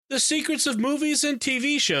The Secrets of Movies and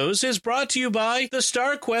TV Shows is brought to you by the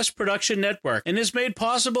Star Quest Production Network and is made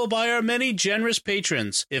possible by our many generous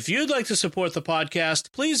patrons. If you'd like to support the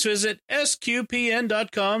podcast, please visit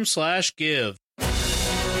sqpn.com/give.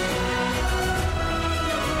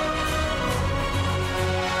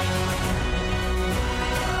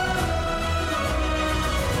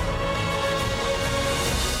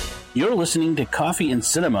 You're listening to Coffee and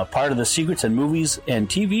Cinema, part of the Secrets and Movies and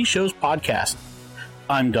TV Shows podcast.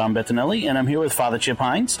 I'm Dom Bettinelli, and I'm here with Father Chip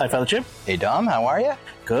Hines. Hi, Father Chip. Hey, Dom. How are you?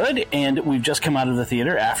 Good. And we've just come out of the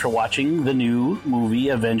theater after watching the new movie,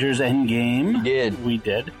 Avengers Endgame. We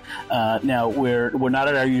did. Now, we're not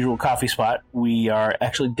at our usual coffee spot. We are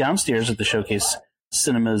actually downstairs at the Showcase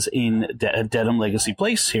Cinemas in Dedham Legacy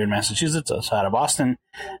Place here in Massachusetts, outside of Boston.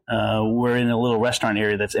 We're in a little restaurant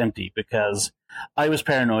area that's empty because I was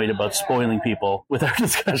paranoid about spoiling people with our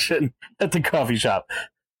discussion at the coffee shop.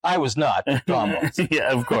 I was not. Dom was. Yeah,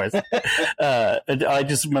 of course. I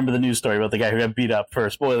just remember the news story about the guy who got beat up for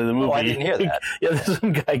spoiling the movie. Oh, I didn't hear that. Yeah,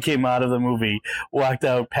 some guy came out of the movie, walked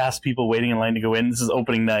out past people waiting in line to go in. This is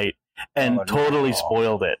opening night, and totally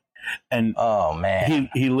spoiled it. And oh man,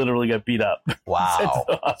 he literally got beat up. Wow. Sent to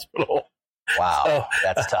the hospital. Wow, so,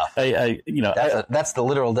 that's tough. That's the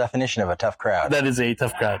literal definition of a tough crowd. That is a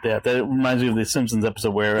tough crowd. Yeah, that reminds me of the Simpsons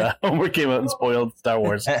episode where Homer came out and spoiled Star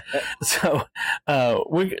Wars. So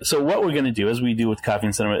what we're going to do, as we do with Coffee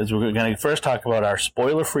and Cinema, is we're going to first talk about our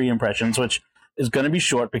spoiler-free impressions, which is going to be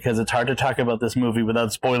short because it's hard to talk about this movie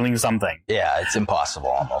without spoiling something. Yeah, it's impossible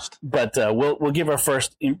almost. But we'll give our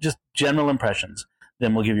first just general impressions.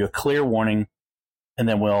 Then we'll give you a clear warning, and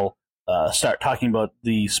then we'll start talking about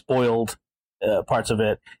the spoiled parts of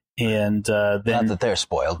it, and then not that they're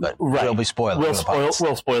spoiled, but right. We'll be spoiled. We'll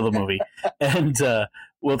spoil the movie, and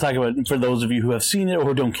we'll talk about it for those of you who have seen it or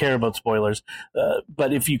who don't care about spoilers.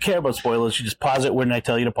 But if you care about spoilers, you just pause it when I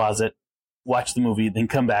tell you to pause it, watch the movie, then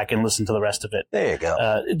come back and listen to the rest of it. There you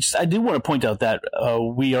go. I do want to point out that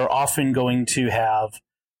we are often going to have,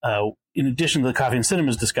 in addition to the Coffee and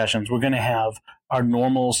Cinemas discussions, we're going to have our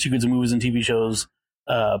normal Secrets of Movies and TV Shows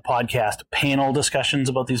podcast panel discussions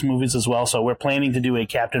about these movies as well. So we're planning to do a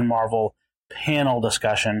Captain Marvel panel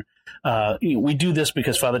discussion. We do this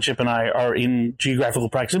because Father Chip and I are in geographical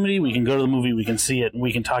proximity. We can go to the movie, we can see it, and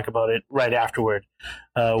we can talk about it right afterward.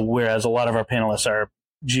 Whereas a lot of our panelists are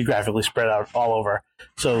geographically spread out all over.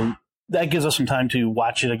 So that gives us some time to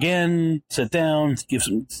watch it again, sit down,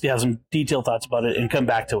 have some detailed thoughts about it, and come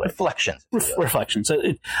back to it. Reflections. So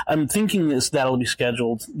I'm thinking that'll be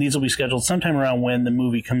scheduled. These will be scheduled sometime around when the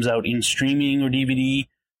movie comes out in streaming or DVD,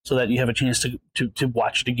 so that you have a chance to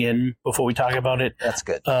watch it again before we talk about it. That's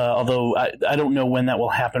good. Although I don't know when that will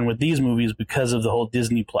happen with these movies because of the whole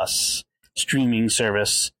Disney Plus streaming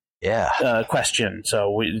service question.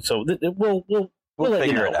 So we'll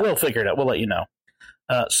figure it out. We'll figure it out. We'll let you know.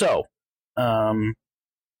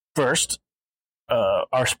 First,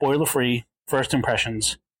 our spoiler-free first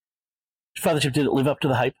impressions. Father Chip, did it live up to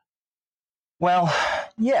the hype? Well,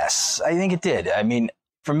 yes, I think it did. I mean,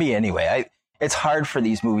 for me anyway, it's hard for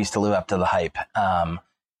these movies to live up to the hype.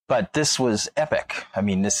 But this was epic. I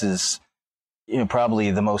mean, this is, probably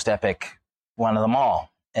the most epic one of them all.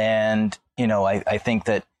 And, I think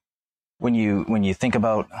that when you think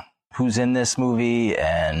about who's in this movie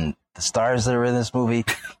and the stars that are in this movie,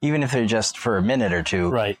 even if they're just for a minute or two,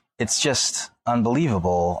 right. It's just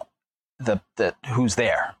unbelievable that who's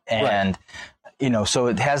there. And, so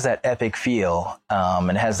it has that epic feel.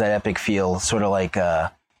 It has that epic feel sort of like,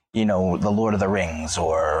 the Lord of the Rings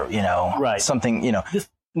or, right. something,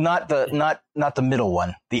 not the middle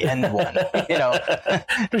one, the end one,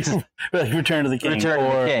 like Return of the King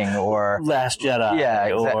or Last Jedi. Yeah,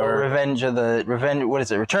 exactly. Or Revenge, what is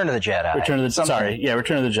it? Return of the Jedi. Return of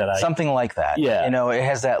the Jedi. Something like that. Yeah. It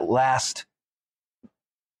has that last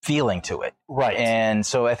feeling to it. Right. And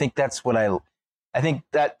so I think that's what I think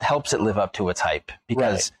that helps it live up to its hype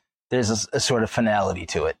because there's a sort of finality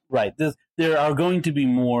to it. Right. There are going to be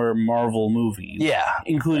more Marvel movies. Yeah.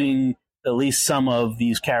 Including at least some of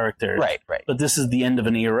these characters. Right. But this is the end of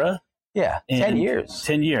an era. Yeah, 10 years.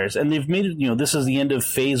 10 years. And they've made it, this is the end of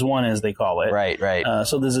phase one, as they call it. Right.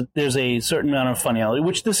 So there's a certain amount of finality,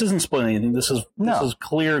 which this isn't spoiling anything. This is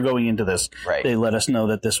clear going into this. Right. They let us know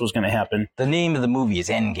that this was going to happen. The name of the movie is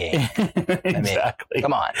Endgame. Exactly.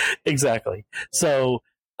 Come on. Exactly. So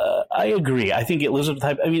I agree. I think it lives up to the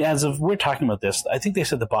hype. I mean, as of we're talking about this, I think they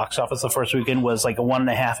said the box office the first weekend was like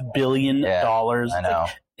 $1.5 billion. I know.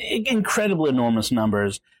 Incredible, enormous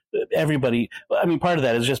numbers. Everybody, I mean, part of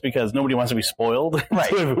that is just because nobody wants to be spoiled. Right.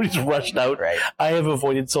 So everybody's rushed out. Right. I have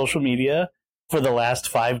avoided social media for the last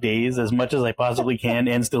 5 days as much as I possibly can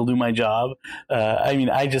and still do my job. I mean,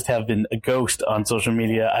 I just have been a ghost on social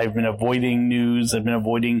media. I've been avoiding news. I've been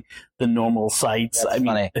avoiding the normal sites. That's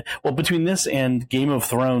funny. Well, between this and Game of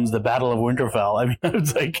Thrones, the Battle of Winterfell, I mean,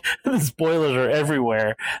 it's like the spoilers are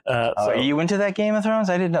everywhere. So are you into that Game of Thrones?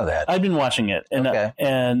 I didn't know that. I've been watching it, and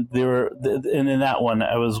and in that one,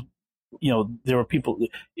 I was. There were people.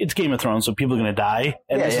 It's Game of Thrones, so people are going to die,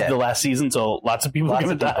 and this is the last season, so lots of people are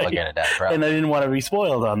going to die. And I didn't want to be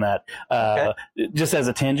spoiled on that. Just as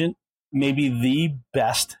a tangent, maybe the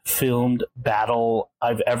best filmed battle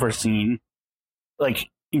I've ever seen. Like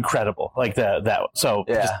incredible, like that. So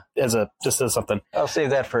just as something. I'll save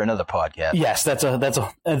that for another podcast. Yes, that's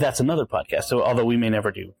another podcast. So although we may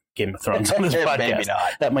never do Game of Thrones on this podcast, maybe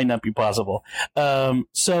not. That might not be possible.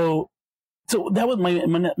 So that was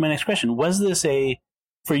my next question. Was this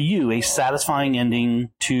for you a satisfying ending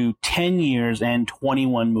to 10 years and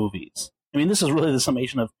 21 movies? I mean, this is really the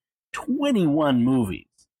summation of 21 movies.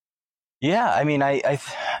 Yeah, I mean, I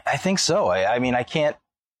think so. I mean, I can't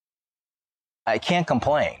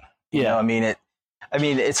complain. You know, I mean,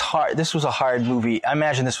 it's hard. This was a hard movie. I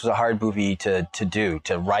imagine this was a hard movie to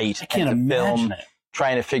write, I can't and to imagine film, it.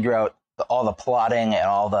 trying to figure out all the plotting and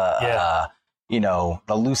all the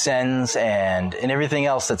the loose ends and everything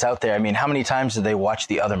else that's out there. I mean, how many times did they watch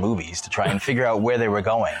the other movies to try and figure out where they were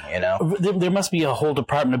going, There must be a whole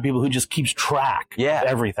department of people who just keeps track of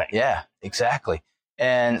everything. Yeah, exactly.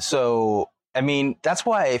 And so, I mean, that's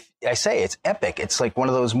why I say it's epic. It's like one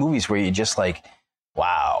of those movies where you just like,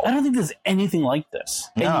 wow. I don't think there's anything like this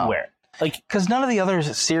anywhere. Like, because none of the other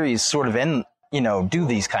series sort of do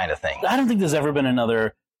these kind of things. I don't think there's ever been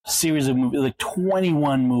another series of movies, like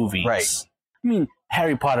 21 movies. Right. I mean,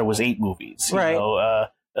 Harry Potter was 8 movies,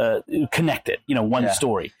 connected, one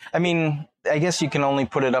story. I mean, I guess you can only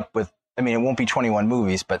put it up with, it won't be 21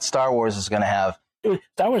 movies, but Star Wars is going to have.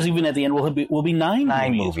 Star Wars, even at the end, will be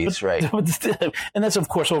 9 movies, right. And that's, of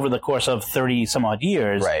course, over the course of 30 some odd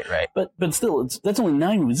years. Right. But still, that's only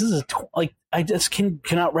 9 movies. This is I just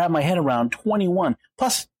cannot wrap my head around 21.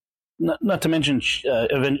 Plus, not to mention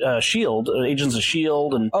S.H.I.E.L.D., Agents of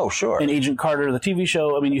S.H.I.E.L.D. and and Agent Carter, the TV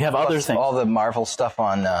show. I mean, you have other things. All the Marvel stuff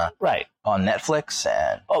on Netflix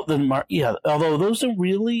and although those don't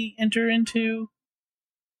really enter into.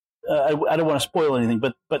 I don't want to spoil anything,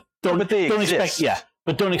 but don't expect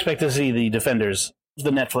but don't expect to see the Defenders, the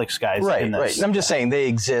Netflix guys. In this. Right. I'm just saying they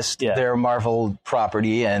exist. Yeah. They're a Marvel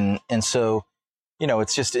property, and so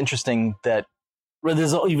it's just interesting that. Well,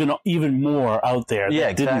 there's even more out there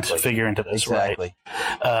that didn't figure into this, right?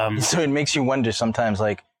 So it makes you wonder sometimes,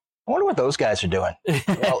 like, I wonder what those guys are doing.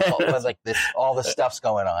 All this stuff's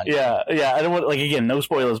going on. Yeah. I don't want, again, no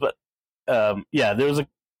spoilers, but there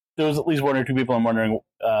was at least 1 or 2 people I'm wondering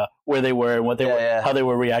where they were and what they were, how they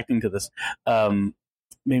were reacting to this.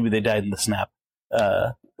 Maybe they died in the snap.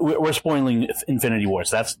 We're spoiling Infinity Wars.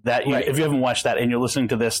 That's that. Right. If you haven't watched that and you're listening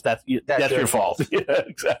to this, that's your fault. Yeah,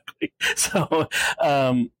 exactly. So,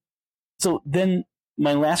 so then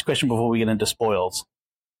my last question before we get into spoils: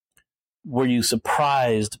 were you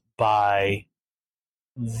surprised by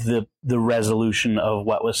the resolution of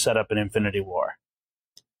what was set up in Infinity War?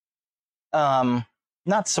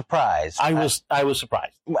 Not surprised. I was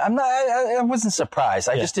surprised. I'm not. I wasn't surprised.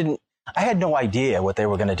 I just didn't. I had no idea what they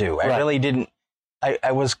were going to do. I really didn't.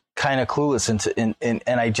 I was kind of clueless and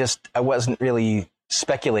I wasn't really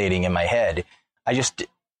speculating in my head. It's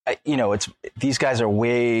these guys are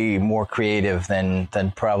way more creative than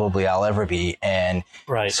probably I'll ever be. And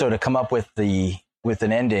so to come up with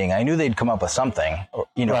an ending, I knew they'd come up with something,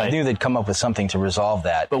 I knew they'd come up with something to resolve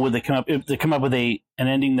that. But would they come up with an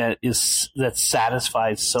ending that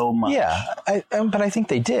satisfies so much? Yeah. But I think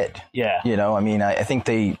they did. Yeah. I think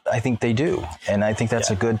they do. And I think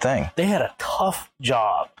that's a good thing. They had a tough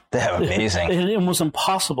job. They have amazing. They had an almost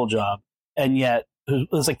impossible job. And yet it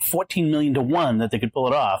was like 14 million to 1 that they could pull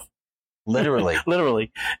it off. Literally.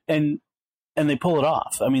 Literally. And they pull it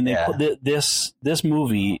off. I mean, this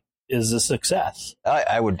movie is a success.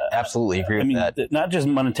 I would absolutely agree with that. Not just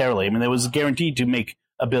monetarily. I mean, it was guaranteed to make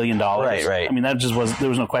 $1 billion. Right. I mean, there was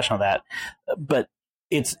no question of that. But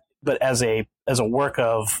as a work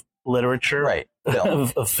of literature,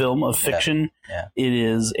 of film, of fiction, it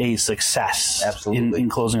is a success. Absolutely. In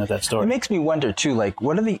closing out that story. It makes me wonder too, like,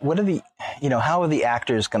 what are the how are the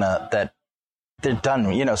actors that they're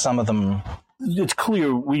done? Some of them. It's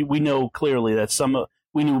clear. We know clearly that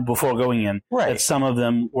we knew before going in that some of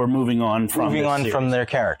them were moving on from their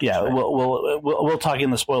characters. Yeah, right? we'll talk in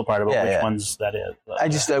the spoil part about which ones that is.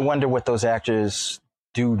 But, I wonder what those actors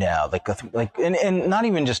do now, and not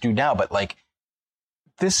even just do now, but like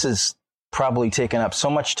this is probably taken up so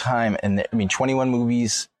much time. And 21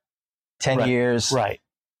 movies, 10 years. Right.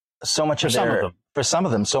 So much For of some their, of them. for some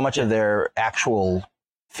of them, so much of their actual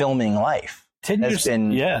filming life. 10 years.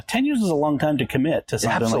 10 years is a long time to commit to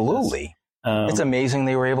something absolutely. Like this. It's amazing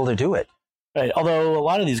they were able to do it. Right. Although a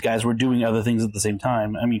lot of these guys were doing other things at the same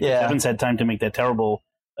time. I mean, Chris Evans had time to make that terrible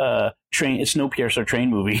Snowpiercer train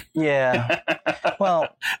movie. Yeah. Well,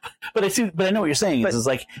 but I know what you're saying. It's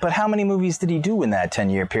like, but how many movies did he do in that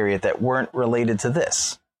 10-year period that weren't related to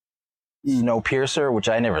this? Snowpiercer, which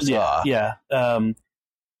I never saw. Yeah.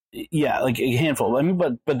 Like a handful. I mean,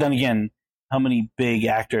 but then again, how many big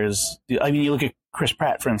actors? I mean, you look at Chris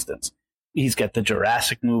Pratt, for instance. He's got the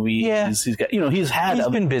Jurassic movie. Yeah. He's got, he's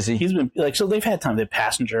been busy. He's been so they've had time. They've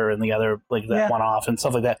Passenger and the other, like that one off and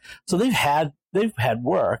stuff like that. So they've had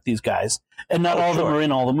work, these guys, and not all of them are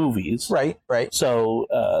in all the movies. Right. So,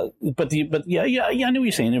 I knew what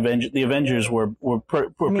you're saying. The Avengers were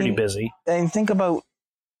pretty busy. And think about,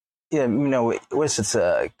 Captain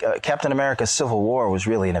America: Civil War was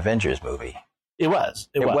really an Avengers movie. It was.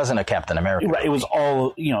 It wasn't a Captain America. Right. It was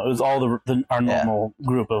all, our normal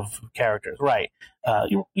group of characters. Right.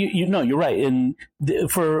 You're right. And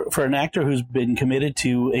for an actor who's been committed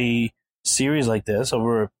to a series like this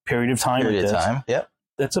over a period of time, yep.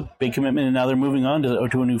 That's a big commitment. And now they're moving on to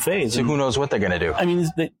a new phase. So who knows what they're going to do? I mean,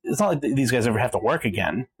 it's not like these guys ever have to work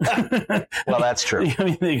again. Well, that's true. I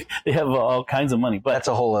mean, they have all kinds of money, but that's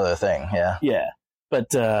a whole other thing. Yeah. Yeah. But,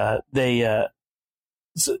 they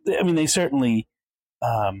certainly,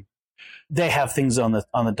 they have things on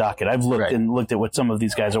the docket. I've looked at what some of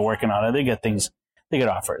these guys are working on. They get things, they get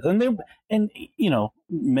offers, and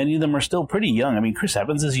many of them are still pretty young. I mean, Chris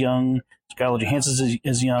Evans is young, Scarlett Johansson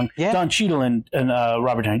is young, Don Cheadle and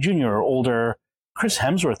Robert Downey Jr. are older. Chris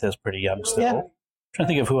Hemsworth is pretty young still. Yeah. I'm trying to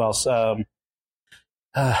think of who else.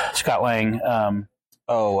 Scott Lang.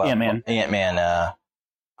 Ant-Man.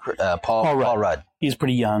 Paul Rudd. He's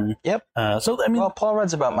pretty young. Yep. Paul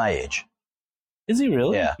Rudd's about my age. Is he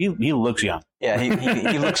really? Yeah. He looks young. Yeah, he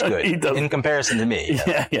looks good in comparison to me.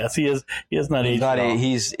 Yeah. Yes, he is. He has not aged well.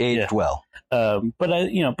 He's aged well. But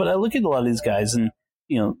I look at a lot of these guys, and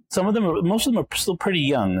most of them are still pretty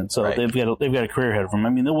young, and so they've got a career ahead of them. I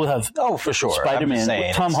mean, they will have for sure.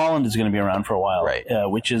 Spider-Man. Tom Holland is going to be around for a while, right?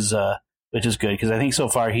 Which is good, because I think so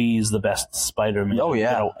far he's the best Spider-Man. Oh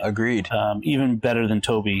yeah, agreed. Even better than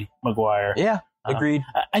Tobey Maguire. Yeah. Agreed.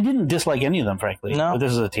 I didn't dislike any of them, frankly. No. But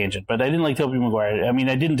this is a tangent. But I didn't like Tobey Maguire. I mean,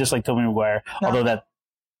 I didn't dislike Tobey Maguire, although that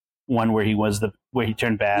one where he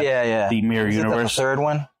turned bad. Yeah. The Mirror Universe. The third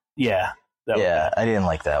one? Yeah. I didn't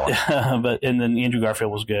like that one. And then Andrew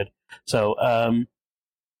Garfield was good. So,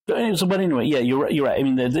 but anyway, yeah, you're right. I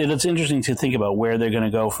mean, it's interesting to think about where they're going to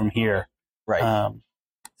go from here. Right.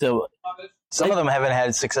 So some of them haven't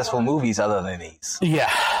had successful movies other than these.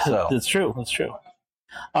 Yeah. So that's true.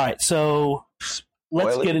 All right, so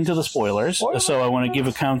let's get into the spoilers. So I want to give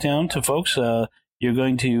a countdown to folks. You're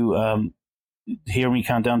going to hear me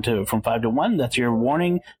count down from 5 to 1. That's your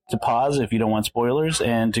warning to pause if you don't want spoilers,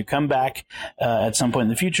 and to come back at some point in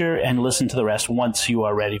the future and listen to the rest once you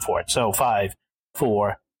are ready for it. So 5,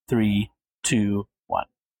 4, 3, 2, 1.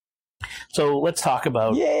 So let's talk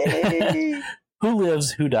about who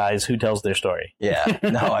lives, who dies, who tells their story. Yeah.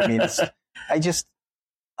 No, I mean,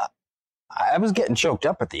 I was getting choked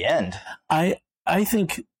up at the end. I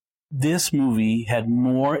think this movie had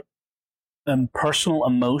more personal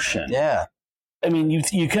emotion. Yeah. I mean,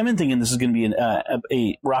 you come in thinking this is going to be a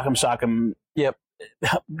rock'em sock'em, beat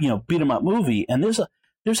 'em up movie, and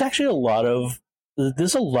there's actually a lot of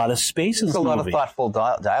space in this movie. There's a lot of thoughtful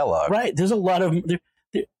dialogue. Right. There's a lot of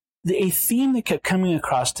a theme that kept coming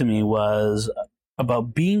across to me was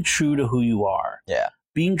about being true to who you are. Yeah.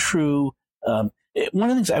 Being true. One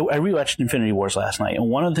of the things I rewatched Infinity Wars last night, and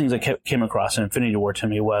one of the things that came across in Infinity War to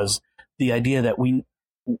me was the idea that we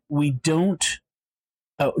won't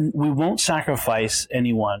sacrifice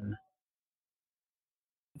anyone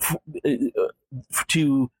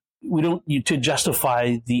to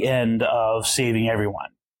justify the end of saving everyone.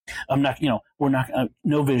 I'm not, we're not,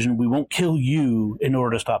 no vision. We won't kill you in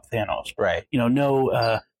order to stop Thanos. Right.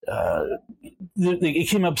 It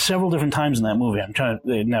came up several different times in that movie. I'm trying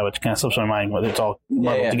to, now it kind of slips my mind whether it's all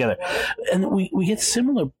muddled together. And we get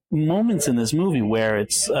similar moments in this movie where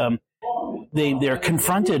it's, they're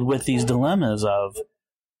confronted with these dilemmas of,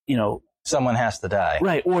 someone has to die.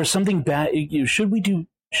 Right. Or something bad. Should we do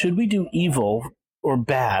evil or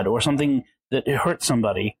bad or something that hurts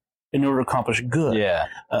somebody in order to accomplish good? Yeah.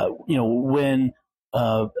 When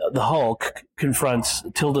the Hulk confronts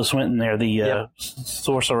Tilda Swinton there, the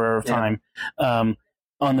sorcerer of time,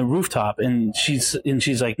 on the rooftop, and she's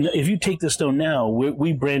like, no, if you take the stone now,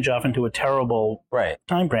 we branch off into a terrible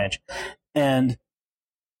time branch, and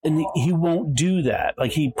he won't do that.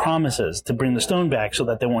 Like, he promises to bring the stone back so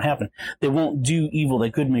that that won't happen. They won't do evil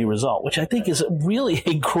that good may result, which I think is really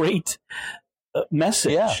a great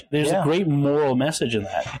message. Yeah, there's a great moral message in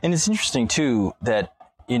that. And it's interesting too that,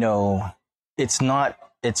 it's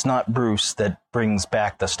not Bruce that brings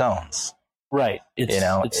back the stones. Right. It's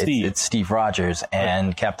Steve. It's Steve Rogers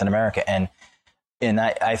and Captain America. And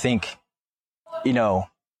I think,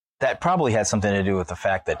 that probably had something to do with the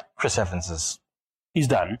fact that Chris Evans he's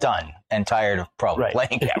done and tired of probably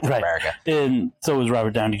playing Captain America. And so is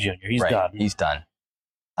Robert Downey Jr. He's done. He's done.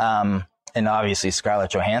 And obviously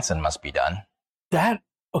Scarlett Johansson must be done. I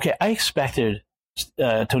expected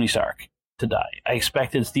Tony Stark to die. I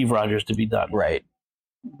expected Steve Rogers to be done. Right.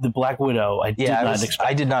 The Black Widow, I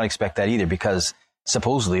did not expect that either, because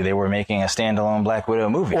supposedly they were making a standalone Black Widow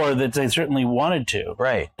movie, or that they certainly wanted to.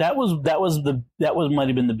 Right. That might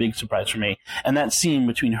have been the big surprise for me. And that scene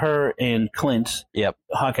between her and Clint,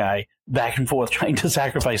 Hawkeye, back and forth trying to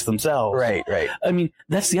sacrifice themselves. Right. I mean,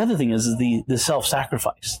 that's the other thing is the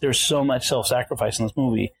self-sacrifice. There's so much self-sacrifice in this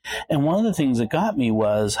movie. And one of the things that got me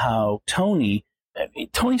was how Tony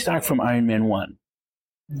Stark from Iron Man 1,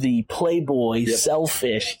 the playboy,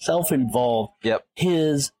 selfish, self-involved,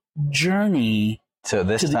 his journey to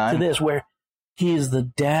this, where he is the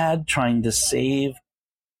dad trying to save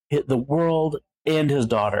the world and his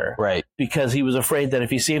daughter, right? Because he was afraid that if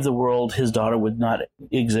he saved the world, his daughter would not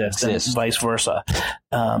exist. And vice versa.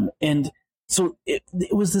 And so it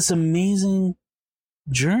was this amazing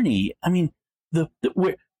journey. I mean,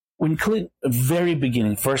 when Clint, very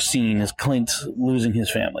beginning, first scene is Clint losing his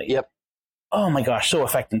family. Yep. Oh my gosh, so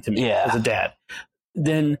affecting to me as a dad.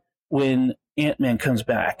 Then when Ant-Man comes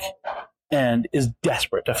back and is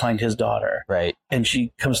desperate to find his daughter, right? And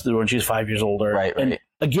she comes to the door and she's 5 years older, right? And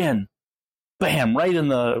again, bam, right in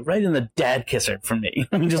the dad kisser for me.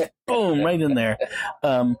 I mean, just boom, right in there.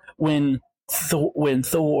 When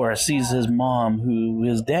Thor sees his mom who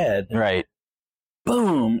is dead, right?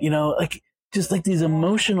 Boom, just like these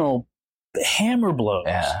emotional hammer blows.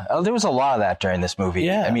 Yeah. Oh, there was a lot of that during this movie.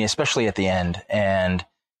 Yeah. I mean, especially at the end. And,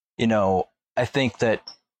 I think that,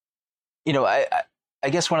 I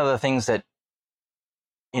guess one of the things that,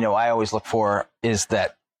 I always look for is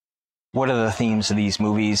that what are the themes of these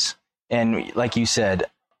movies? And like you said,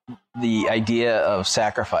 the idea of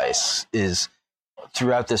sacrifice is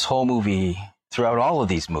throughout this whole movie, throughout all of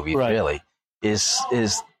these movies, really, is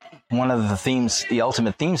one of the themes, the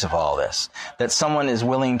ultimate themes of all this, that someone is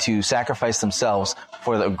willing to sacrifice themselves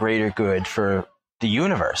for the greater good, for the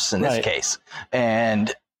universe in this case.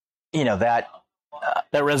 And, that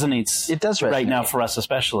resonates. It does resonate. Right now for us,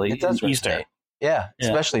 especially. It does Easter. Yeah,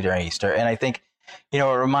 especially during Easter. And I think, it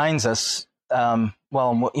reminds us,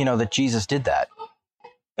 that Jesus did that.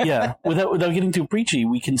 Yeah, without getting too preachy,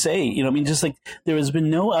 we can say, just like there has been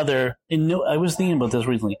no other, I was thinking about this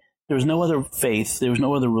recently. There was no other faith, there was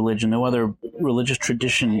no other religion, no other religious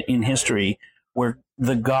tradition in history where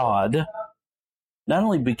the God not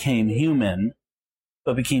only became human,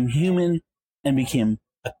 but became human and became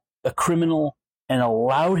a criminal and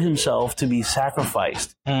allowed himself to be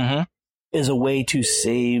sacrificed as a way to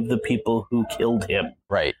save the people who killed him.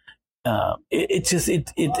 Right. It's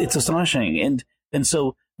astonishing. And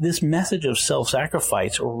so this message of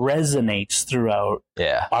self-sacrifice resonates throughout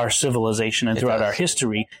our civilization and throughout our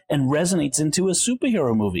history, and resonates into a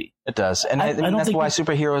superhero movie. It does. And I think that's why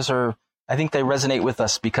superheroes I think they resonate with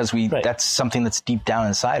us, because that's something that's deep down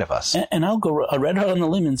inside of us. And I'll go right out on the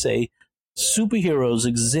limb and say superheroes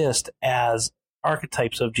exist as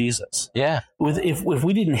archetypes of Jesus. Yeah. If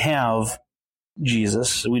we didn't have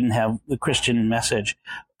Jesus, we didn't have the Christian message,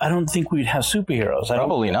 I don't think we'd have superheroes.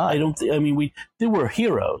 Probably not. There were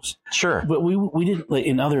heroes. Sure. But we didn't, like,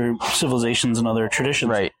 in other civilizations and other traditions.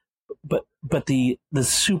 Right. But the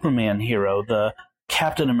Superman hero, the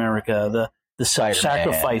Captain America, the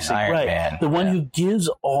sacrificing, Iron Man, the one who gives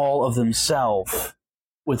all of themselves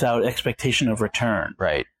without expectation of return.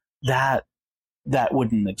 Right. That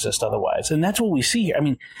wouldn't exist otherwise. And that's what we see here. I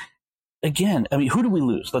mean, again, who do we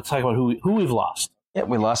lose? Let's talk about who we've lost. Yeah,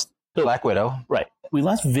 we lost Black Widow. Right. We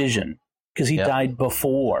lost Vision because he died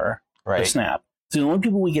before the snap. So the only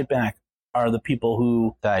people we get back are the people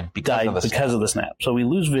who died because of the snap. So we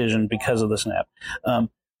lose Vision because of the snap.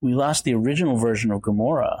 We lost the original version of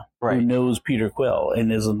Gamora, who knows Peter Quill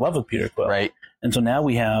and is in love with Peter Quill. Right. And so now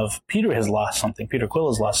we have Peter has lost something. Peter Quill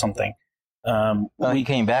has lost something. He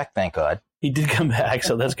came back, thank God. He did come back,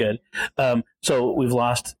 so that's good. So we've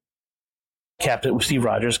lost Steve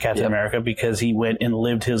Rogers, Captain America, because he went and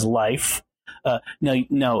lived his life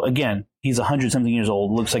Now, again, he's 100-something years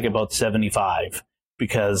old, looks like about 75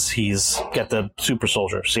 because he's got the super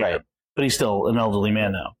soldier serum. Right. But he's still an elderly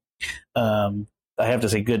man now. I have to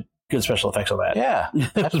say, good special effects on that. Yeah,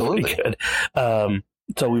 absolutely. Pretty good.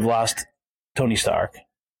 So we've lost Tony Stark.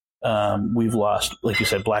 We've lost, like you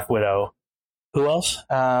said, Black Widow. Who else?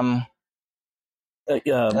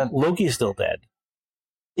 Loki's still dead.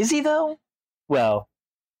 Is he, though? Well,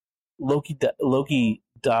 Loki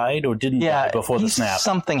died or didn't die before the snap.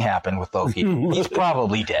 Something happened with Loki. He's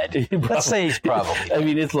probably dead. Let's say he's probably dead. I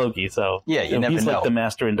mean, it's Loki, so yeah, you never he's know. Like the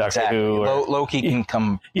master in Doctor Who. Loki can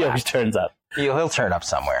come. He always turns up. He'll turn up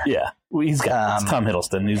somewhere. Yeah, he's got Tom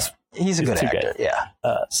Hiddleston. He's a good actor. Good. Yeah.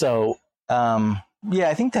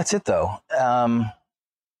 I think that's it, though. I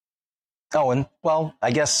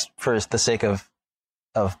guess for the sake of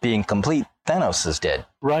being complete, Thanos is dead.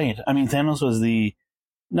 Right. I mean, Thanos was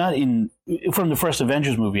from the first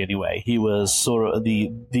Avengers movie anyway. He was sort of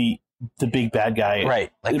the big bad guy.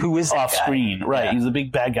 Right. Like, who is off screen? Right. Yeah. He's the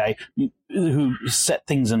big bad guy who set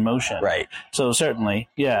things in motion. Right. So certainly,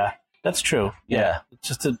 yeah, that's true. Yeah. It's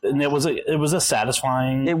just and it was a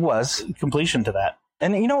satisfying. It was completion to that.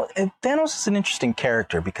 And Thanos is an interesting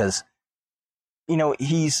character because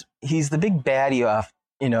he's the big baddie off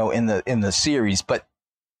in the series, but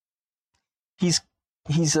he's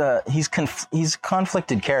a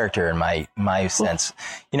conflicted character in my sense.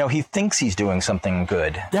 He thinks he's doing something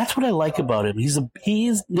good. That's what I like about him.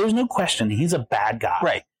 There's no question he's a bad guy.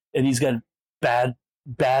 Right. And he's got bad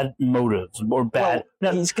motives or bad.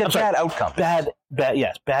 He's got bad outcomes.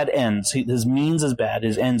 Bad ends. His means is bad.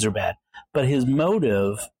 His ends are bad. But his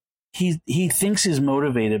motive, he thinks is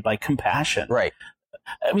motivated by compassion. Right.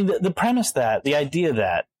 I mean, the premise the idea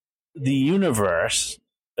that the universe,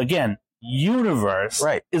 again,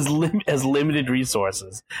 right, has limited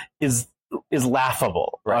resources is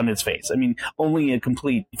laughable on its face. I mean, only a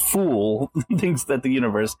complete fool thinks that the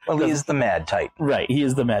universe. Well, he is the Mad Titan. Right, he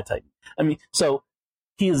is the Mad Titan. I mean, so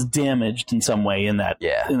he is damaged in some way in that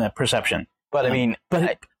perception. But I mean,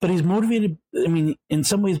 but he's motivated. I mean, in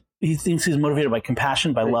some ways, he thinks he's motivated by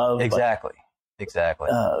compassion, by love. Exactly.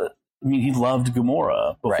 I mean, he loved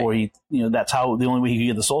Gamora before he. That's how the only way he could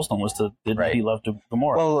get the Soul Stone was to. He loved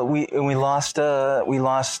Gamora? Well, we lost.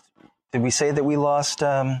 Did we say that we lost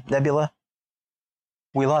Nebula?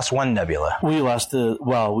 We lost one Nebula. We lost the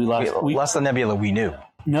Nebula we knew.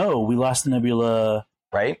 No, we lost the Nebula.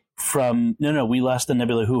 Right. We lost the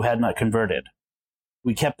Nebula who had not converted.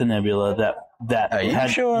 We kept the Nebula that Are you had.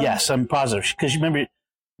 Sure? Yes, I'm positive because you remember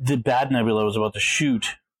the bad Nebula was about to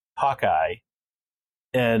shoot Hawkeye,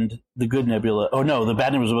 and the good Nebula. Oh no, the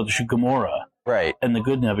bad Nebula was about to shoot Gamora. Right. And the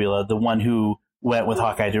good Nebula, the one who went with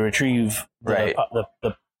Hawkeye to retrieve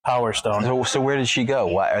the Power Stone. So where did she go?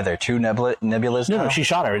 Why are there two Nebulas now? No, she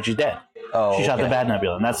shot her and she's dead. Oh, she shot the bad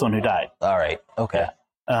Nebula, and that's the one who died. All right. Okay.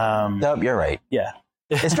 Nope, you're right. Yeah.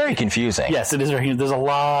 It's very confusing. Yes, it is very. There's a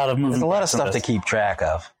lot of moving. There's a lot of stuff to keep track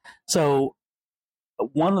of. So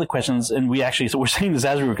one of the questions, and we're saying this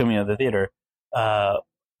as we were coming out of the theater,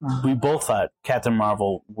 we both thought Captain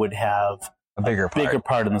Marvel would have a bigger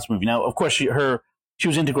part in this movie. Now, of course, she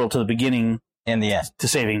was integral to the beginning and the end, to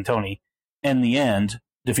saving Tony, and the end,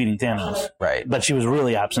 defeating Thanos. Right. But she was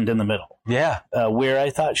really absent in the middle. Yeah. Where I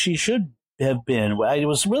thought she should have been. I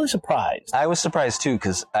was really surprised. I was surprised too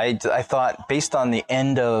because I thought based on the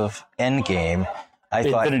end of Endgame,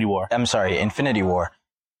 Infinity War.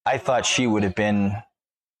 I thought she would have been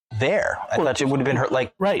there. I thought it would have been her.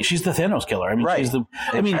 Right, she's the Thanos killer. I mean, right.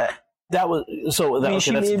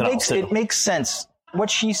 It makes sense. What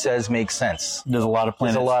she says makes sense. There's a lot of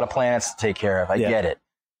planets to take care of. I get it,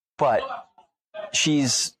 but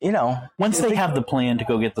she's once they have the plan to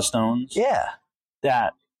go get the stones. Yeah,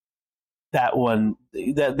 that's when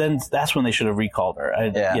they should have recalled her. I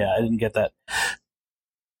didn't get that.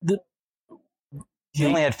 She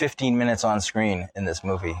only had 15 minutes on screen in this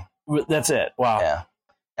movie. That's it. Wow. Yeah.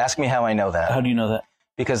 Ask me how I know that. How do you know that?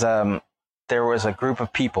 Because there was a group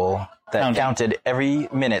of people that counted every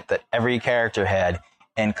minute that every character had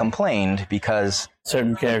and complained because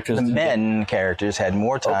certain characters, the men characters had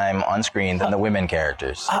more time on screen than the women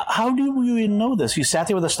characters. How do you even know this? You sat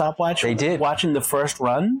there with a stopwatch. They did. Watching the first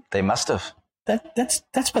run. They must have.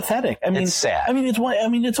 That's pathetic. I mean, it's sad. I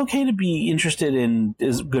mean, it's okay to be interested in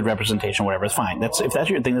is good representation, whatever. It's fine. If that's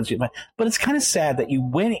your thing, that's fine. But it's kind of sad that you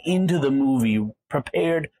went into the movie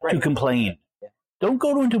prepared to complain. Yeah. Don't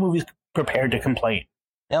go into movies prepared to complain.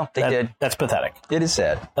 No, they did. That's pathetic. It is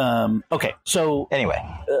sad. Okay, so anyway,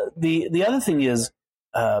 the other thing is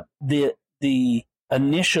the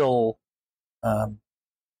initial the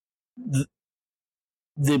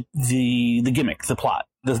gimmick, the plot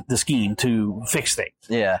the scheme to fix things.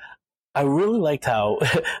 Yeah. I really liked how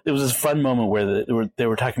there was this fun moment where they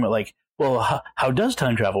were talking about like, well, how does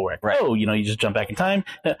time travel work? Right. Oh, you just jump back in time.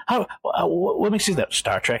 What makes you that?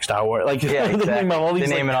 Star Trek, Star Wars, like exactly. they name all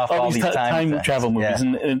these, all these time travel movies,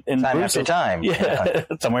 and time Bruce, after time,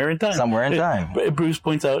 somewhere in time, somewhere in time. Bruce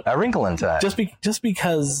points out a wrinkle in time. Just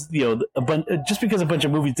because a bunch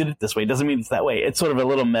of movies did it this way doesn't mean it's that way. It's sort of a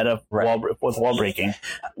little meta wall breaking,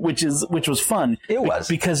 which was fun. It was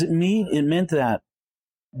because it meant that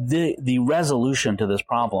the resolution to this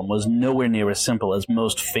problem was nowhere near as simple as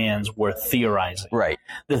most fans were theorizing. Right.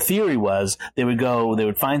 The theory was they would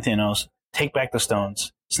find Thanos, take back the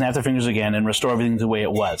stones, snap their fingers again, and restore everything the way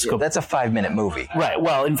it was. Yeah, that's a 5-minute movie. Right.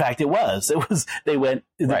 Well, in fact, it was. They went,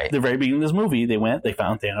 the very beginning of this movie, they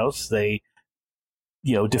found Thanos, they,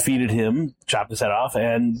 defeated him, chopped his head off,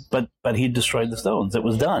 but he destroyed the stones. It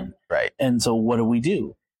was done. Right. And so what do we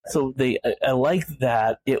do? So I liked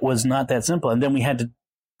that it was not that simple. And then we had to,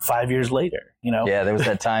 5 years later, Yeah, there was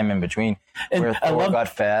that time in between where Thor got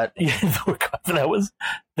fat. Yeah,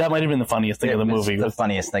 that might have been the funniest thing of the movie. The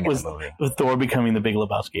funniest thing of the movie. With Thor becoming the Big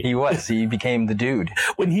Lebowski. He became the dude.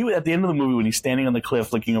 When at the end of the movie, when he's standing on the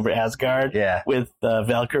cliff looking over Asgard with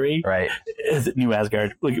Valkyrie. Right. Is it New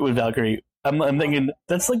Asgard? Looking with Valkyrie. I'm thinking,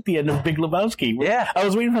 that's like the end of Big Lebowski. Yeah. I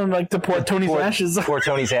was waiting for him to pour Tony's ashes. Pour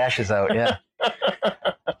Tony's ashes out, yeah.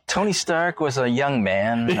 Tony Stark was a young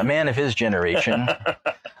man, a man of his generation.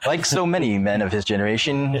 Like so many men of his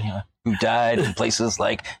generation who died in places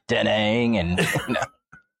like Da Nang and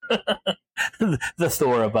the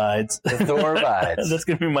Thor abides. The Thor abides. That's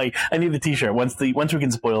gonna be I need the T-shirt once we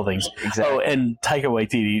can spoil things. Exactly. Oh, and Taika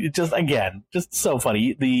Waititi, just so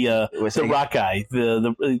funny. The Rock guy,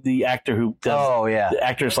 the actor who does the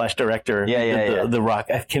actor / director. The Rock.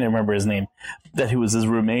 I can't remember his name. Who was his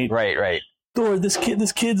roommate. Right. Thor, this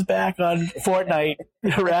kid's back on Fortnite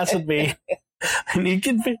harassing me. And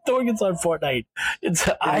Thor gets on Fortnite.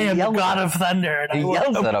 I am the God of Thunder. And he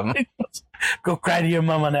yells at him. Go cry to your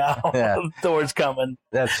mama now. Yeah. Thor's coming.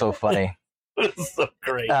 That's so funny. It's so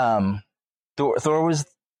great. Thor's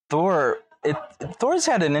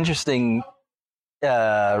had an interesting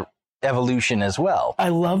evolution as well. I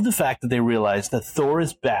love the fact that they realized that Thor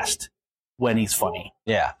is best when he's funny.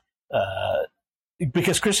 Yeah.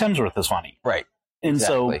 Because Chris Hemsworth is funny. Right. And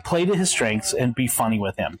so play to his strengths and be funny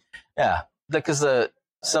with him. Yeah. Because I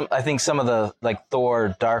think some of the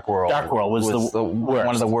Thor Dark World was the worst.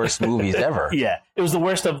 One of the worst movies ever. Yeah, it was the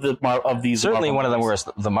worst of these. Certainly Marvel one of the movies. worst.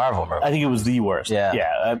 The Marvel movies. I think it was the worst.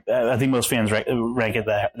 Yeah. I think most fans rank it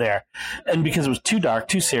there, and because it was too dark,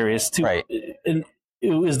 too serious, and it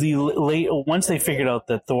was the late once they figured out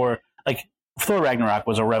that Thor Ragnarok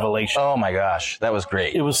was a revelation. Oh my gosh, that was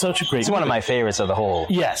great. It was such a great. It's one of my favorites of the whole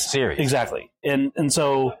series. Exactly, and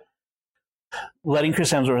so letting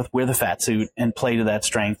Chris Hemsworth wear the fat suit and play to that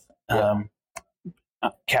strength.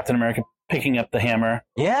 Captain America picking up the hammer.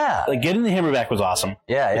 Yeah. Getting the hammer back was awesome.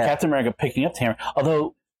 Yeah. Captain America picking up the hammer.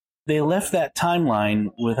 Although they left that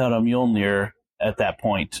timeline without a Mjolnir at that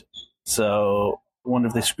point. So I wonder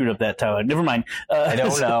if they screwed up that timeline. Never mind. I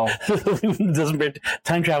don't know.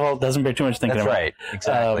 Time travel doesn't bear too much thinking about. That's right.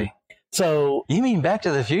 Exactly. So you mean Back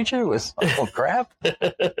to the Future was crap?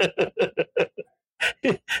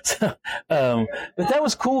 But that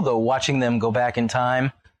was cool though, watching them go back in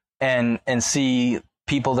time and see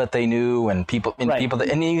people that they knew and people that,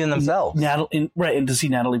 and even themselves. And to see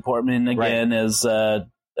Natalie Portman again as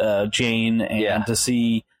Jane, and to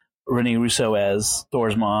see Renee Russo as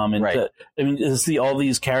Thor's mom, and to see all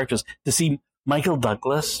these characters, to see Michael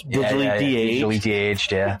Douglas visually de-aged. Visually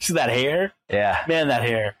de-aged, yeah. See that hair? Yeah. Man, that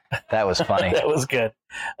hair. That was funny. That was good.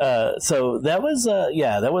 So that was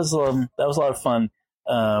that was a lot of fun.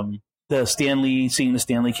 Seeing the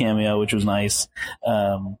Stanley cameo, which was nice.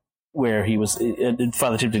 Where he was,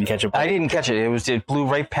 Father Tip didn't catch it. I didn't catch it. It blew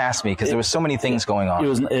right past me because there was so many things going on.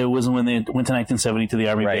 It was when they went to 1970 to the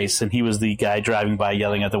Army base, and he was the guy driving by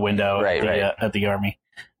yelling at the window at the Army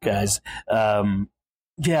guys.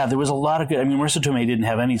 There was a lot of good. I mean, Marissa Tomei didn't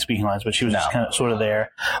have any speaking lines, but she was just kind of sort of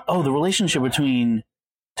there. Oh, the relationship between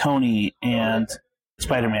Tony and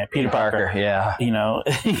Spider-Man, Peter Parker. Yeah.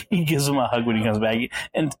 He gives him a hug when he comes back,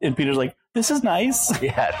 and Peter's like, "This is nice."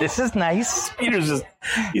 Yeah, this is nice. Peter's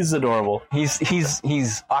he's adorable. He's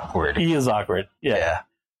awkward. He is awkward. Yeah.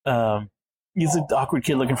 He's an awkward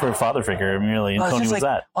kid looking for a father figure, really, and Tony was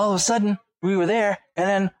that. All of a sudden, we were there,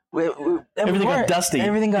 and then everything got dusty.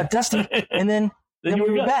 Everything got dusty, and then we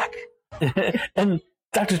were back. And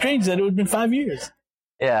Doctor Strange said it would have been 5 years.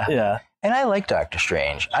 Yeah. Yeah. And I like Doctor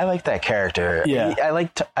Strange. I like that character. Yeah. I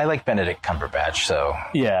like Benedict Cumberbatch. So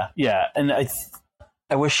yeah, and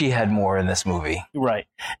I wish she had more in this movie. Right.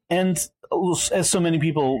 And as so many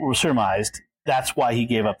people surmised, that's why he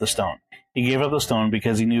gave up the stone. He gave up the stone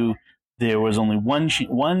because he knew there was only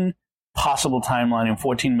one possible timeline in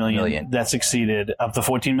 14 million that succeeded of the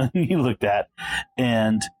 14 million he looked at,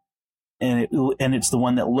 and it's the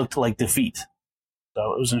one that looked like defeat.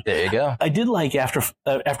 So it was. There you go. I did like after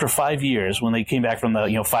 5 years when they came back from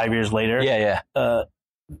the 5 years later. Yeah.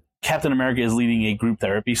 Captain America is leading a group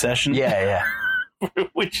therapy session. Yeah.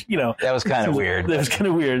 Which that was kind of weird. That was kind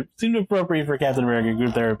of weird. Seemed appropriate for Captain America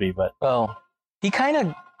group therapy, but he kind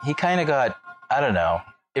of got, I don't know.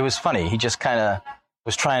 It was funny. He just kind of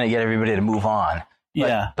was trying to get everybody to move on.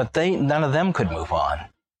 But none of them could move on.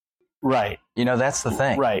 Right. That's the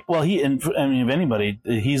thing. Right. Well, if anybody,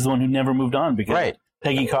 he's the one who never moved on because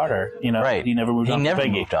Peggy Carter, he never moved on. He never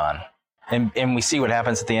Peggy. moved on. And we see what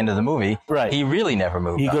happens at the end of the movie. Right. He really never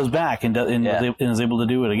moved on. He goes back and is able to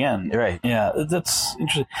do it again. Right. Yeah, that's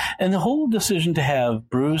interesting. And the whole decision to have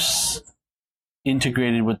Bruce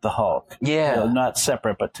integrated with the Hulk. Yeah. Not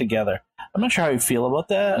separate, but together. I'm not sure how you feel about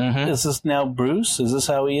that. Mm-hmm. Is this now Bruce? Is this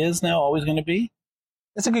how he is now, always going to be?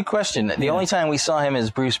 That's a good question. The only time we saw him as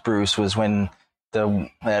Bruce was when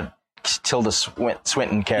that Tilda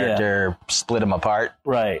Swinton character split him apart.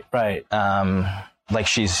 Right. Like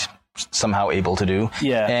she's somehow able to do.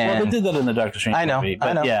 Yeah. Well, they did that in the Doctor Strange movie.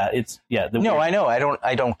 But I know. I know.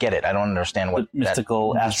 I don't get it. I don't understand what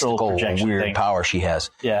mystical astral projection weird thing. power she has.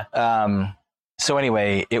 Yeah. So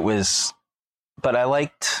anyway, it was, but I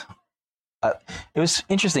liked. It was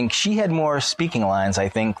interesting. She had more speaking lines, I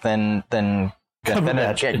think, than Benedict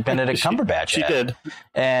Cumberbatch. She did,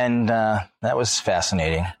 and that was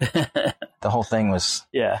fascinating. The whole thing was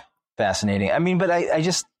fascinating. I mean, but I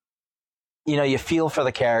just, you feel for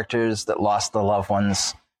the characters that lost the loved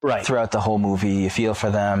ones throughout the whole movie. You feel for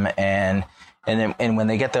them, and when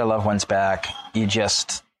they get their loved ones back, you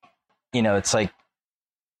just, it's like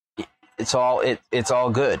it's all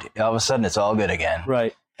good. All of a sudden, it's all good again.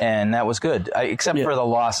 Right. And that was good, except for the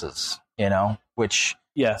losses, which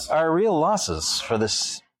are real losses for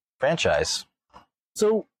this franchise.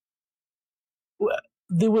 So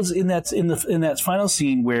there was in that final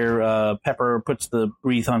scene where Pepper puts the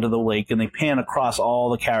wreath onto the lake, and they pan across all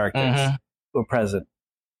the characters who are present.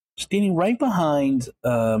 Standing right behind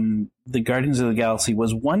the Guardians of the Galaxy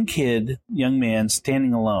was one young man,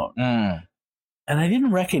 standing alone, and I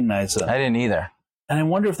didn't recognize him. I didn't either, and I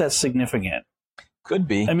wonder if that's significant. Could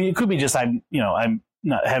be. I mean, it could be just haven't been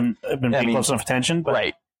paying close enough attention. But,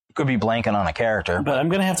 right. Could be blanking on a character. But I'm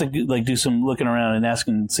going to have to do some looking around and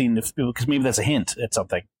asking, seeing if because maybe that's a hint at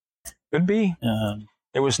something. Could be.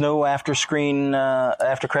 There was no after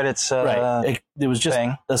credits. Right. There was just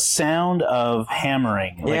a sound of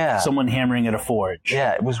hammering, like someone hammering at a forge.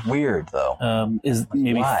 Yeah, it was weird though. Is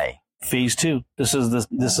maybe why phase 2? This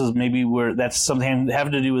is maybe where that's something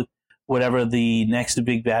having to do with whatever the next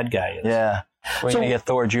big bad guy is. Yeah. We're going to get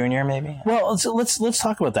Thor Jr. maybe? Well, let's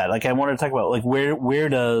talk about that. Like, I wanted to talk about, like, where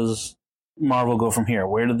does Marvel go from here?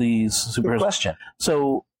 Where do these superheroes... Good question.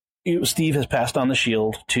 So, Steve has passed on the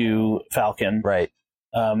shield to Falcon. Right.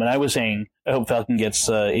 And I was saying, I hope Falcon gets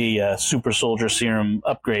a super soldier serum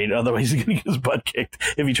upgrade. Otherwise, he's going to get his butt kicked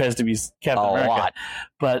if he tries to be Captain America. Lot.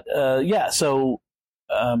 But,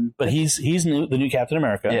 but he's the new Captain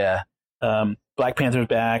America. Yeah. Black Panther's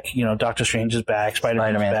back, Doctor Strange is back,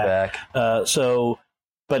 Spider-Man's back.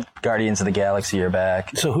 But Guardians of the Galaxy are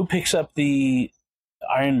back. So who picks up the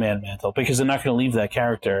Iron Man mantle? Because they're not going to leave that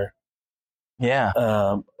character. Yeah.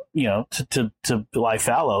 To lie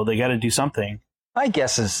fallow. They got to do something. My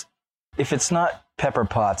guess is, if it's not Pepper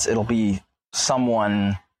Potts, it'll be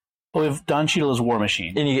someone. Well, if Don Cheadle is War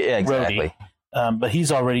Machine. Yeah, exactly. Rhodey, but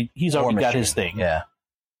he's already got his thing. Yeah.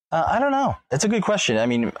 I don't know. That's a good question. I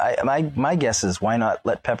mean, my guess is, why not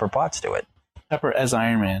let Pepper Potts do it? Pepper as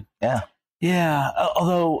Iron Man. Yeah. Yeah.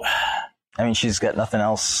 Although, I mean, she's got nothing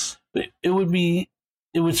else. It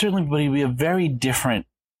would certainly be a very different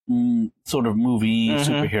sort of movie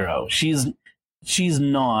superhero. She's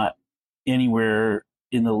not anywhere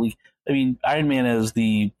in the league. I mean, Iron Man is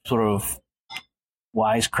the sort of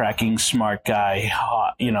wisecracking, smart guy,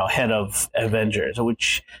 head of Avengers,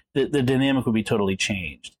 which the dynamic would be totally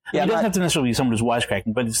changed. Yeah, it doesn't have to necessarily be someone who's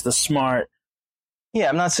wisecracking, but it's the smart. Yeah,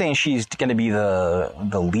 I'm not saying she's going to be the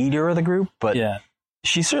leader of the group, but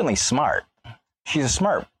she's certainly smart. She's a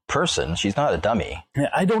smart person. She's not a dummy. Yeah,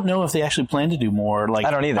 I don't know if they actually plan to do more like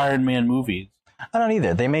Iron Man movies. I don't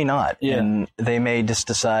either. They may not. Yeah. And they may just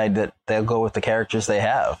decide that they'll go with the characters they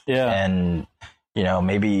have. Yeah. And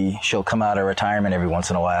maybe she'll come out of retirement every once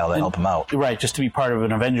in a while to help them out. Right, just to be part of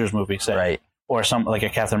an Avengers movie, say. Right. Or some like a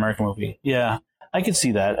Captain America movie. Yeah, I could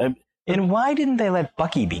see that. And why didn't they let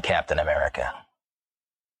Bucky be Captain America?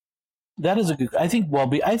 That is a good. I think.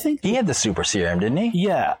 Well, I think he had the super serum, didn't he?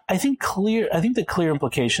 Yeah, I think the clear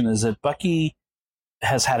implication is that Bucky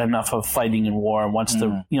has had enough of fighting in war and wants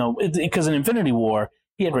to, because in Infinity War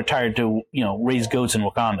he had retired to, raise goats in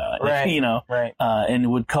Wakanda, right? Right.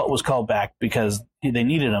 And was called back because they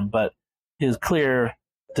needed him, but his clear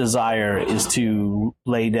desire is to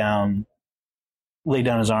lay down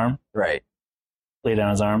his arm, right? Lay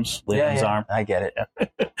down his arms, down his arm. I get it.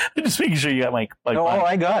 Just making sure you got my. No,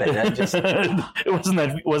 I got it. It wasn't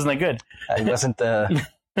that good. It wasn't the.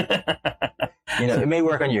 It may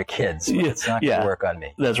work on your kids, but it's not going to work on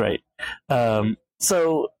me. That's right.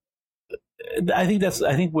 So I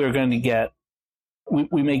think we're going to get.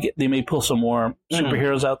 They may pull some more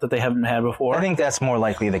superheroes out that they haven't had before. I think that's more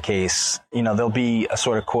likely the case. There'll be a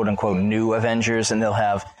sort of quote unquote new Avengers, and they'll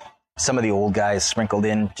have some of the old guys sprinkled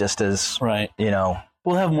in just as, right.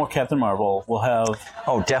 We'll have more Captain Marvel. We'll have...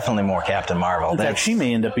 Oh, definitely more Captain Marvel. In fact, she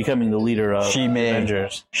may end up becoming the leader of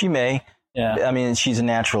Avengers. She may. Yeah. I mean, she's a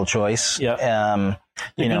natural choice. Yeah.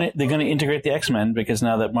 They're going to integrate the X-Men because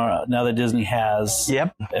now that Disney has...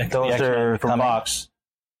 Yep. Those are from Fox.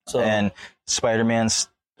 So, and Spider-Man's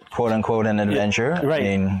quote unquote an adventure. Right.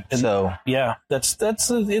 Yeah,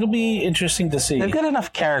 it'll be interesting to see. They've got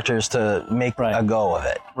enough characters to make a go of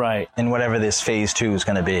it. Right. In whatever this phase 2 is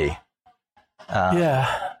going to be.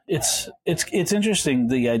 It's interesting,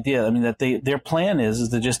 the idea. I mean, that their plan is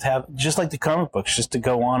to just like the comic books, just to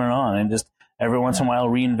go on and just every once in a while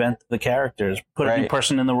reinvent the characters, put a new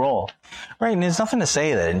person in the role. Right. And there's nothing to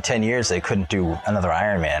say that in 10 years they couldn't do another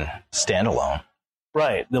Iron Man standalone.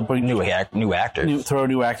 Right, they'll bring new actors. Throw a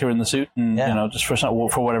new actor in the suit, and just for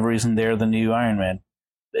whatever reason, they're the new Iron Man.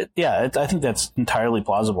 I think that's entirely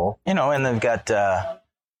plausible. And they've got.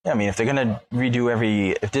 If they're going to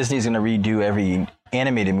if Disney's going to redo every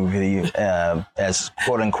animated movie as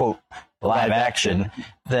quote unquote live action,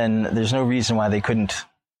 then there's no reason why they couldn't.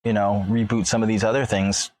 Reboot some of these other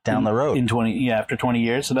things down the road. After 20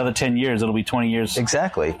 years, another 10 years, it'll be 20 years.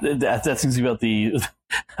 Exactly. That seems to be about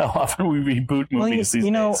how often we reboot movies these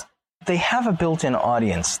days. They have a built-in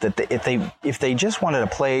audience that if they just wanted to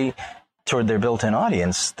play toward their built-in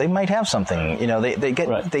audience, they might have something. They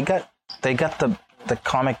got the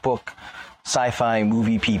comic book sci-fi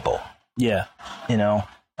movie people. Yeah.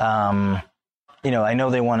 I know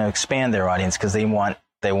they want to expand their audience because they want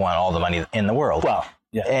all the money in the world. Well,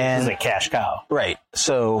 yeah, and it's a cash cow. Right.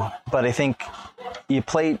 So, but I think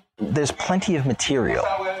there's plenty of material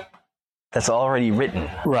that's already written.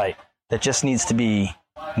 Right. That just needs to be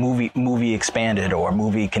movie expanded or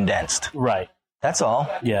movie condensed. Right. That's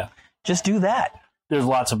all. Yeah. Just do that. There's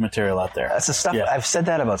lots of material out there. That's the stuff. Yeah. I've said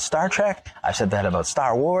that about Star Trek. I've said that about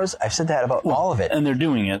Star Wars. I've said that about all of it. And they're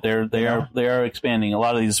doing it. They are expanding. A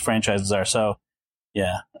lot of these franchises are. So,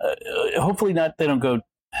 yeah. Hopefully not. They don't go.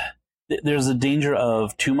 There's a danger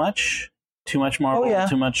of too much Marvel,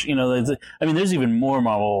 too much, there's even more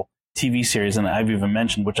Marvel TV series than I've even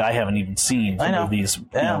mentioned, which I haven't even seen. Some of these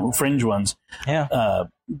fringe ones. Yeah.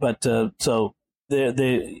 So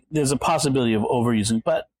there's a possibility of overusing,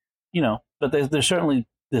 but there's certainly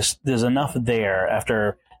there's enough there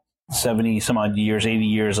after 70 some odd years, 80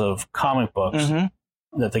 years of comic books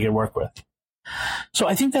that they could work with. So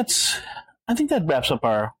I think that wraps up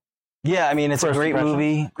our. Yeah, I mean, it's a great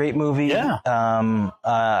movie. Great movie. Yeah.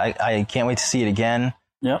 I can't wait to see it again.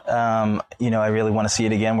 Yep. I really want to see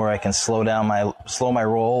it again where I can slow my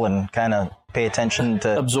roll and kind of pay attention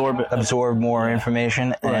to absorb more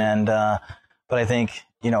information. Right. And but I think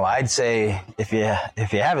I'd say if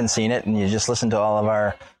you haven't seen it and you just listen to all of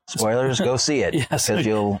our spoilers, go see it. Yes. Because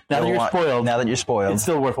now that you're spoiled, it's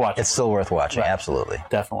still worth watching. It's still worth watching. Right. Absolutely.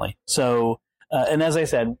 Definitely. So, and as I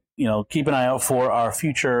said, keep an eye out for our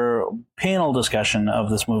future panel discussion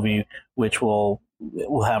of this movie, which will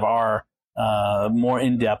have our more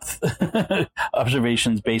in-depth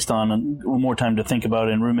observations based on more time to think about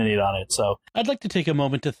and ruminate on it. So I'd like to take a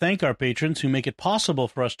moment to thank our patrons who make it possible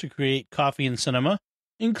for us to create Coffee and Cinema,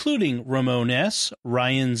 including Ramon S.,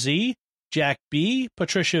 Ryan Z., Jack B.,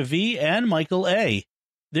 Patricia V., and Michael A.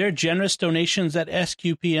 Their generous donations at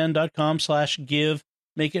sqpn.com/give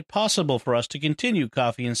make it possible for us to continue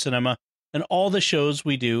Coffee and Cinema and all the shows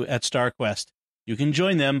we do at StarQuest. You can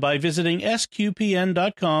join them by visiting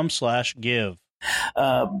sqpn.com/give.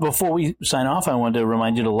 Before we sign off, I wanted to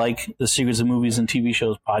remind you to like the Secrets of Movies and TV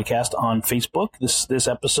Shows podcast on Facebook. This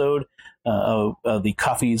episode of the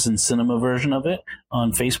Coffees and Cinema version of it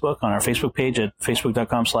on Facebook, on our Facebook page at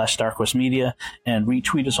facebook.com/StarQuestMedia, and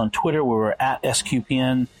retweet us on Twitter where we're at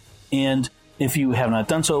SQPN. And If you have not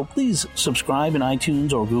done so, please subscribe in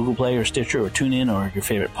iTunes or Google Play or Stitcher or TuneIn or your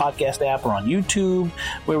favorite podcast app, or on YouTube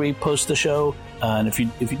where we post the show. And if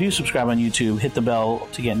you do subscribe on YouTube, hit the bell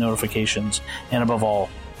to get notifications. And above all,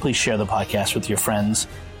 please share the podcast with your friends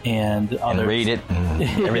and others. And rate it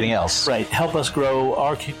and everything else. Right. Help us grow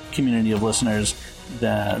our community of listeners.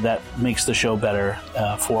 That makes the show better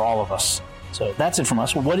for all of us. So that's it from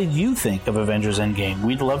us. What did you think of Avengers Endgame?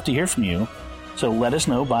 We'd love to hear from you. So let us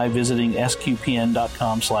know by visiting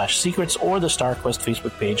sqpn.com/secrets or the StarQuest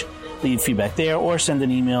Facebook page. Leave feedback there or send an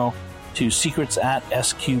email to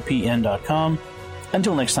secrets@sqpn.com.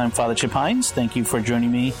 Until next time, Father Chip Hines, thank you for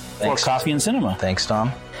joining me for Coffee and Cinema. Thanks,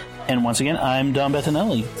 Tom. And once again, I'm Dom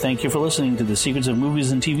Bettinelli. Thank you for listening to the Secrets of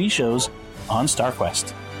Movies and TV Shows on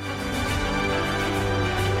StarQuest.